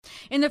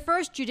In the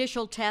first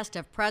judicial test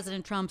of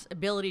President Trump's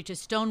ability to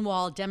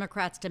stonewall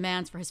Democrats'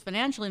 demands for his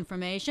financial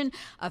information,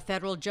 a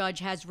federal judge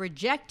has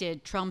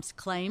rejected Trump's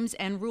claims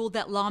and ruled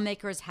that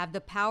lawmakers have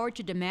the power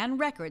to demand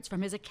records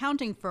from his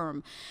accounting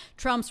firm.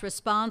 Trump's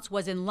response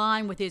was in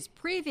line with his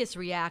previous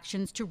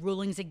reactions to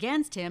rulings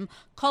against him,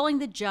 calling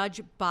the judge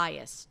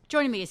biased.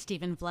 Joining me is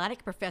Stephen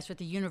Vladeck, professor at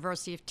the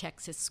University of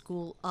Texas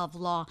School of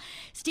Law.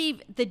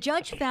 Steve, the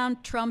judge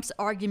found Trump's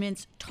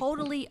arguments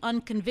totally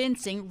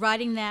unconvincing,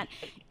 writing that,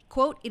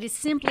 quote, "It is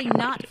simply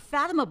not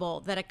fathomable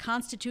that a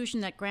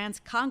constitution that grants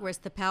Congress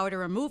the power to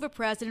remove a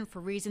president for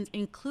reasons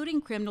including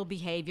criminal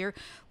behavior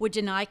would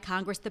deny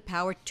Congress the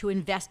power to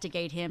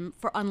investigate him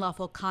for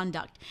unlawful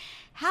conduct."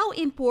 How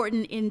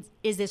important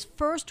is this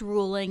first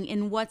ruling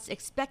in what's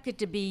expected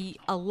to be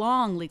a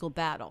long legal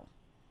battle?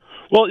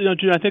 Well,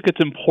 June, I think it's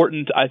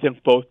important,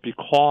 both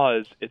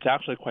because it's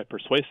actually quite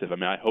persuasive.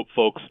 I hope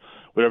folks,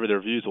 whatever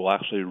their views, will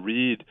actually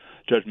read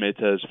Judge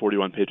Mesa's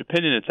 41-page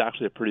opinion. It's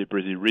actually a pretty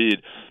breezy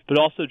read. But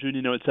also, June,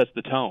 it sets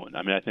the tone.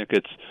 I think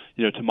it's,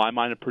 to my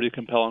mind, a pretty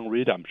compelling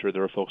read. I'm sure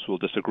there are folks who will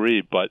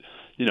disagree. But,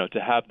 to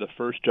have the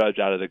first judge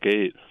out of the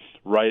gate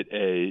write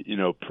a,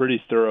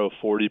 pretty thorough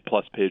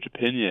 40-plus page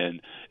opinion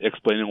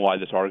explaining why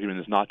this argument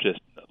is not just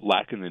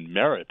lacking in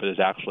merit, but is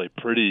actually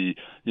pretty,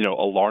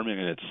 alarming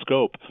in its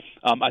scope.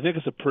 I think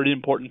it's a pretty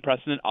important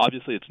precedent.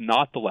 Obviously, it's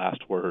not the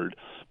last word,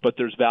 but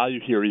there's value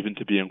here even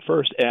to being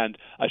first, and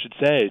I should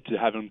say to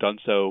having done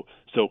so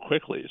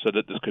quickly, so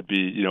that this could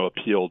be,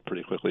 appealed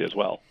pretty quickly as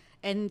well.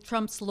 And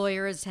Trump's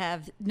lawyers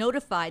have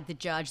notified the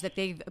judge that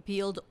they've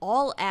appealed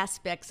all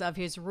aspects of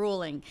his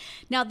ruling.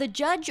 Now, the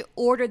judge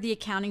ordered the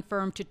accounting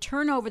firm to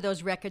turn over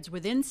those records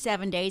within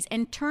 7 days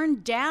and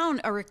turned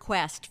down a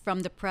request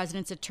from the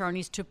president's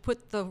attorneys to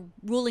put the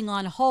ruling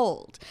on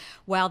hold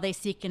while they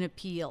seek an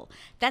appeal.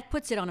 That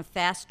puts it on a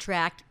fast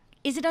track.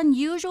 Is it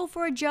unusual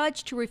for a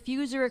judge to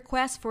refuse a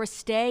request for a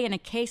stay in a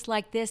case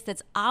like this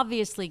that's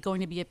obviously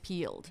going to be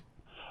appealed?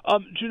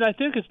 June, I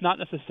think it's not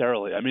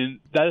necessarily.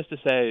 That is to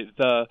say,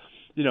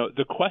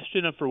 the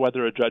question for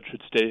whether a judge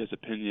should stay his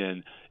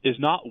opinion is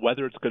not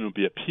whether it's going to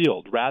be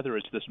appealed. Rather,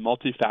 it's this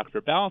multi-factor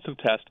balancing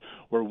test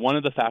where one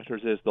of the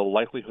factors is the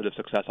likelihood of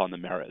success on the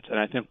merits. And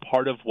I think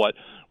part of what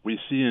we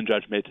see in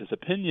Judge Mesa's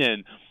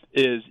opinion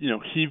is,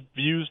 he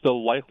views the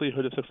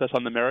likelihood of success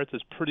on the merits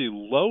as pretty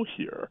low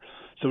here.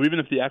 So even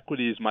if the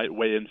equities might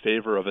weigh in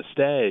favor of a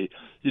stay,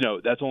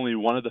 that's only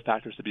one of the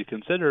factors to be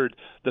considered.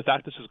 The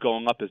fact this is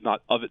going up is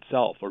not of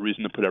itself a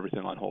reason to put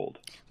everything on hold.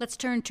 Let's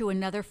turn to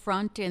another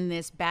front in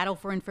this battle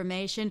for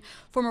information.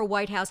 Former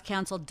White House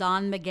counsel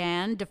Don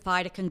McGahn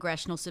defied a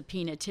congressional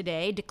subpoena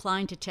today,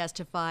 declined to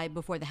testify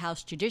before the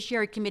House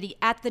Judiciary Committee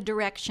at the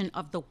direction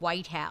of the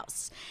White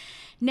House.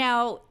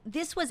 Now,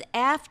 this was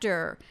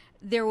after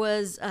there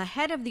was a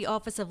head of the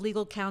Office of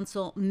Legal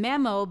Counsel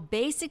memo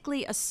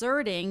basically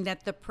asserting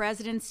that the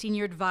president's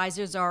senior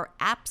advisors are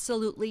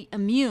absolutely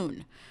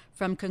immune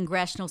from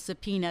congressional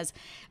subpoenas.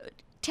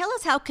 Tell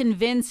us how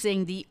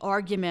convincing the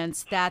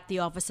arguments that the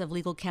Office of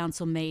Legal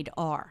Counsel made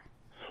are.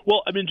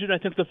 Well, June, I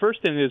think the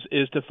first thing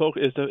is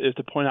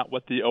to point out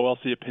what the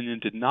OLC opinion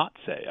did not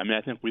say.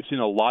 I think we've seen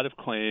a lot of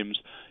claims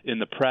in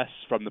the press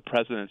from the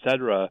president, et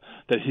cetera,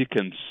 that he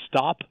can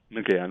stop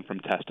McGahn from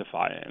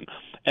testifying.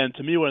 And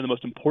to me, one of the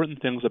most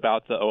important things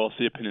about the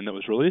OLC opinion that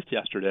was released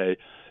yesterday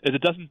is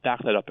it doesn't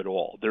back that up at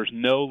all. There's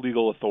no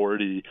legal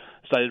authority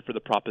cited for the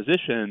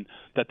proposition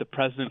that the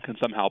president can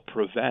somehow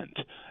prevent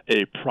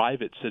a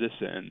private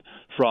citizen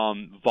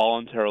from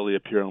voluntarily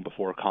appearing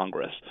before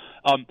Congress.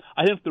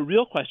 I think the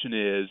real question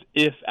is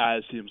if,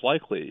 as seems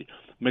likely,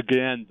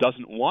 McGahn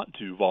doesn't want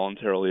to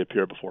voluntarily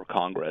appear before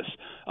Congress,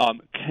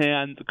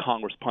 can the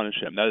Congress punish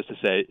him? That is to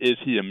say, is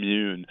he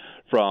immune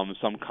from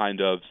some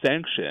kind of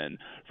sanction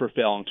for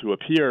failing to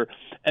appear?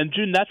 And,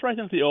 June, that's where I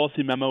think the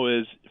OLC memo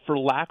is, for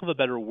lack of a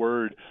better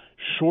word,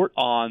 short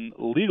on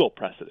legal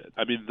precedent.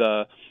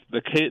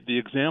 The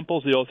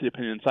examples the OLC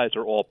opinion cites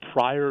are all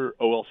prior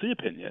OLC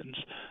opinions,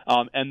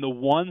 and the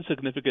one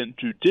significant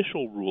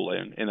judicial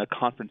ruling in a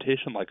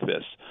confrontation like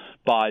this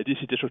by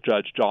D.C. District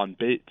Judge John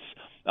Bates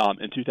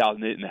in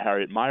 2008 in the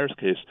Harriet Miers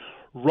case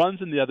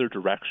runs in the other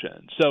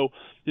direction. So,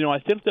 I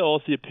think the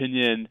OLC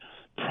opinion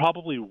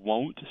probably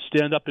won't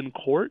stand up in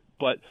court,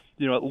 but,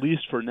 at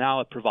least for now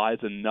it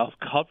provides enough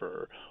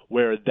cover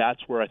where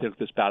that's where I think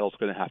this battle is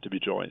going to have to be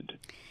joined.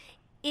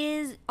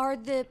 Are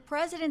the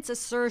president's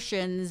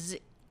assertions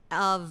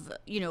of,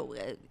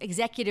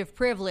 executive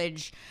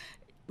privilege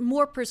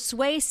more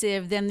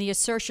persuasive than the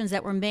assertions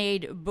that were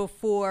made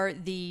before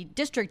the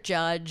district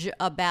judge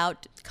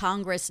about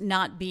Congress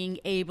not being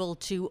able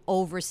to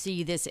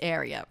oversee this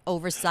area,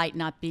 oversight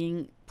not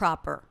being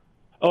proper?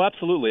 Oh,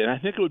 absolutely. And I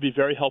think it would be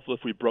very helpful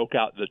if we broke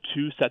out the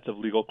two sets of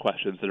legal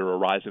questions that are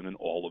arising in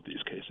all of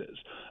these cases.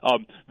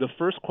 The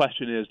first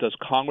question is, does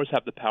Congress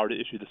have the power to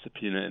issue the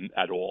subpoena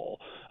at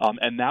all?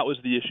 And that was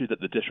the issue that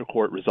the district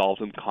court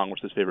resolved in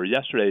Congress's favor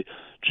yesterday.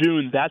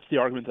 June, that's the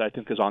argument that I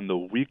think is on the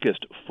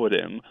weakest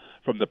footing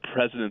from the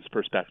president's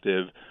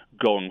perspective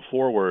going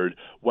forward,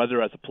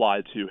 whether as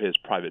applied to his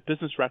private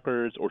business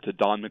records or to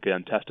Don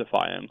McGahn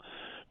testifying.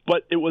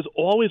 But it was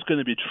always going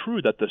to be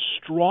true that the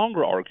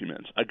stronger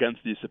arguments against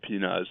these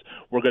subpoenas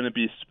were going to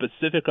be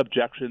specific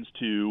objections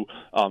to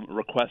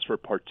requests for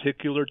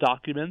particular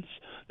documents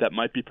that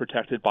might be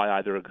protected by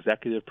either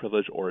executive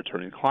privilege or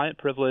attorney-client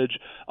privilege,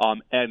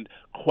 and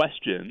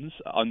questions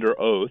under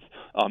oath,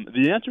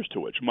 the answers to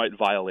which might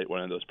violate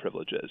one of those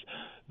privileges.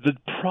 The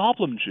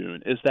problem,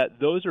 June, is that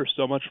those are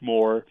so much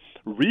more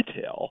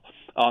retail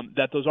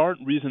that those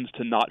aren't reasons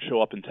to not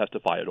show up and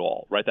testify at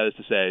all, right? That is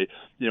to say,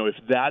 if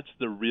that's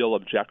the real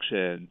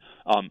objection,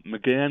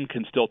 McGahn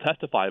can still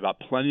testify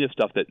about plenty of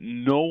stuff that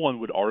no one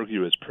would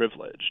argue is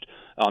privileged,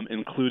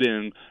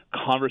 including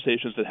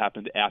conversations that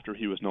happened after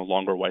he was no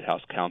longer White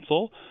House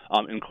counsel,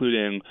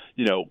 including,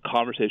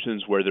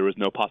 conversations where there was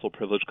no possible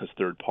privilege because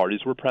third parties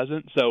were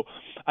present. So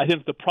I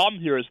think the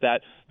problem here is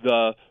that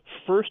the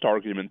first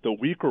argument, the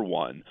weaker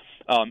one,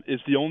 is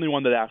the only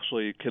one that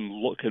actually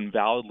can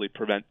validly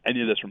prevent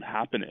any of this from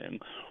happening.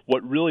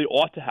 What really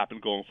ought to happen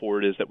going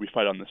forward is that we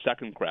fight on the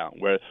second ground,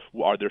 where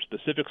are there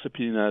specific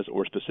subpoenas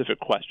or specific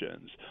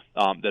questions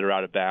that are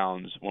out of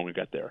bounds when we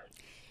get there.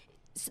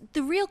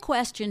 The real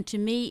question to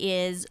me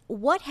is,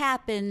 what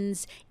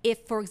happens if,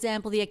 for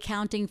example, the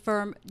accounting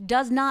firm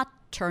does not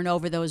turn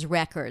over those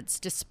records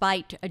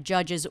despite a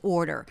judge's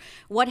order?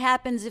 What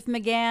happens if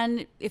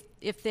McGahn,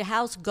 if the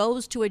House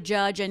goes to a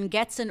judge and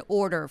gets an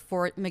order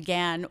for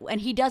McGahn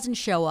and he doesn't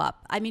show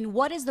up? I mean,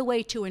 what is the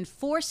way to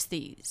enforce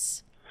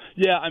these?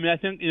 Yeah, I mean, I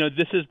think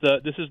this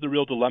is the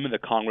real dilemma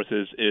that Congress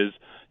is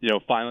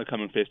finally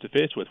coming face to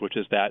face with, which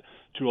is that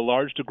to a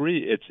large degree,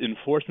 its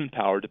enforcement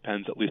power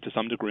depends, at least to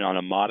some degree, on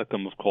a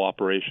modicum of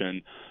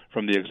cooperation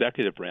from the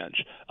executive branch.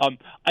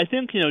 I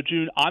think,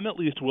 June, I'm at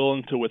least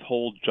willing to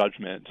withhold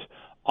judgment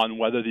on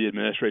whether the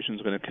administration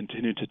is going to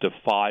continue to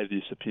defy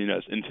these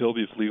subpoenas until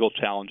these legal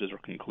challenges are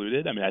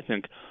concluded. I mean, I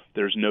think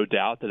there's no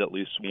doubt that at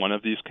least one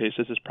of these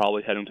cases is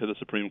probably heading to the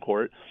Supreme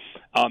Court.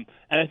 And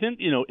I think,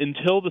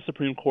 until the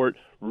Supreme Court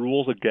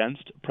rules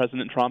against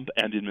President Trump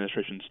and the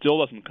administration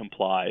still doesn't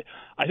comply,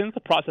 I think the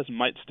process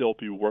might still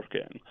be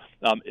working.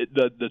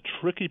 The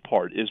tricky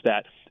part is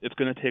that it's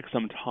going to take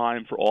some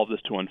time for all of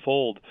this to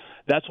unfold.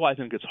 That's why I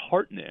think it's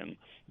heartening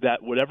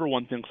that whatever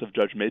one thinks of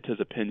Judge Mehta's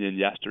opinion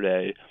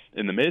yesterday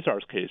in the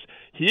Mazars case,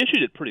 he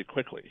issued it pretty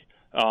quickly.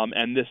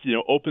 And this,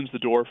 opens the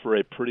door for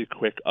a pretty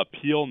quick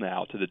appeal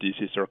now to the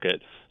D.C.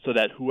 Circuit, so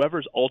that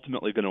whoever's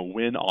ultimately going to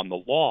win on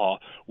the law,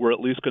 we're at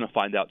least going to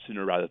find out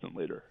sooner rather than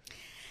later.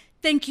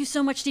 Thank you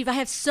so much, Steve. I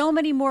have so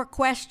many more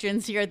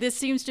questions here. This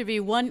seems to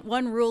be one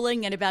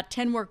ruling and about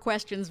 10 more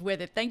questions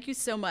with it. Thank you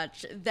so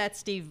much. That's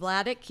Steve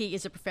Vladeck. He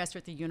is a professor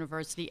at the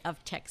University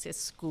of Texas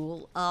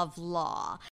School of Law.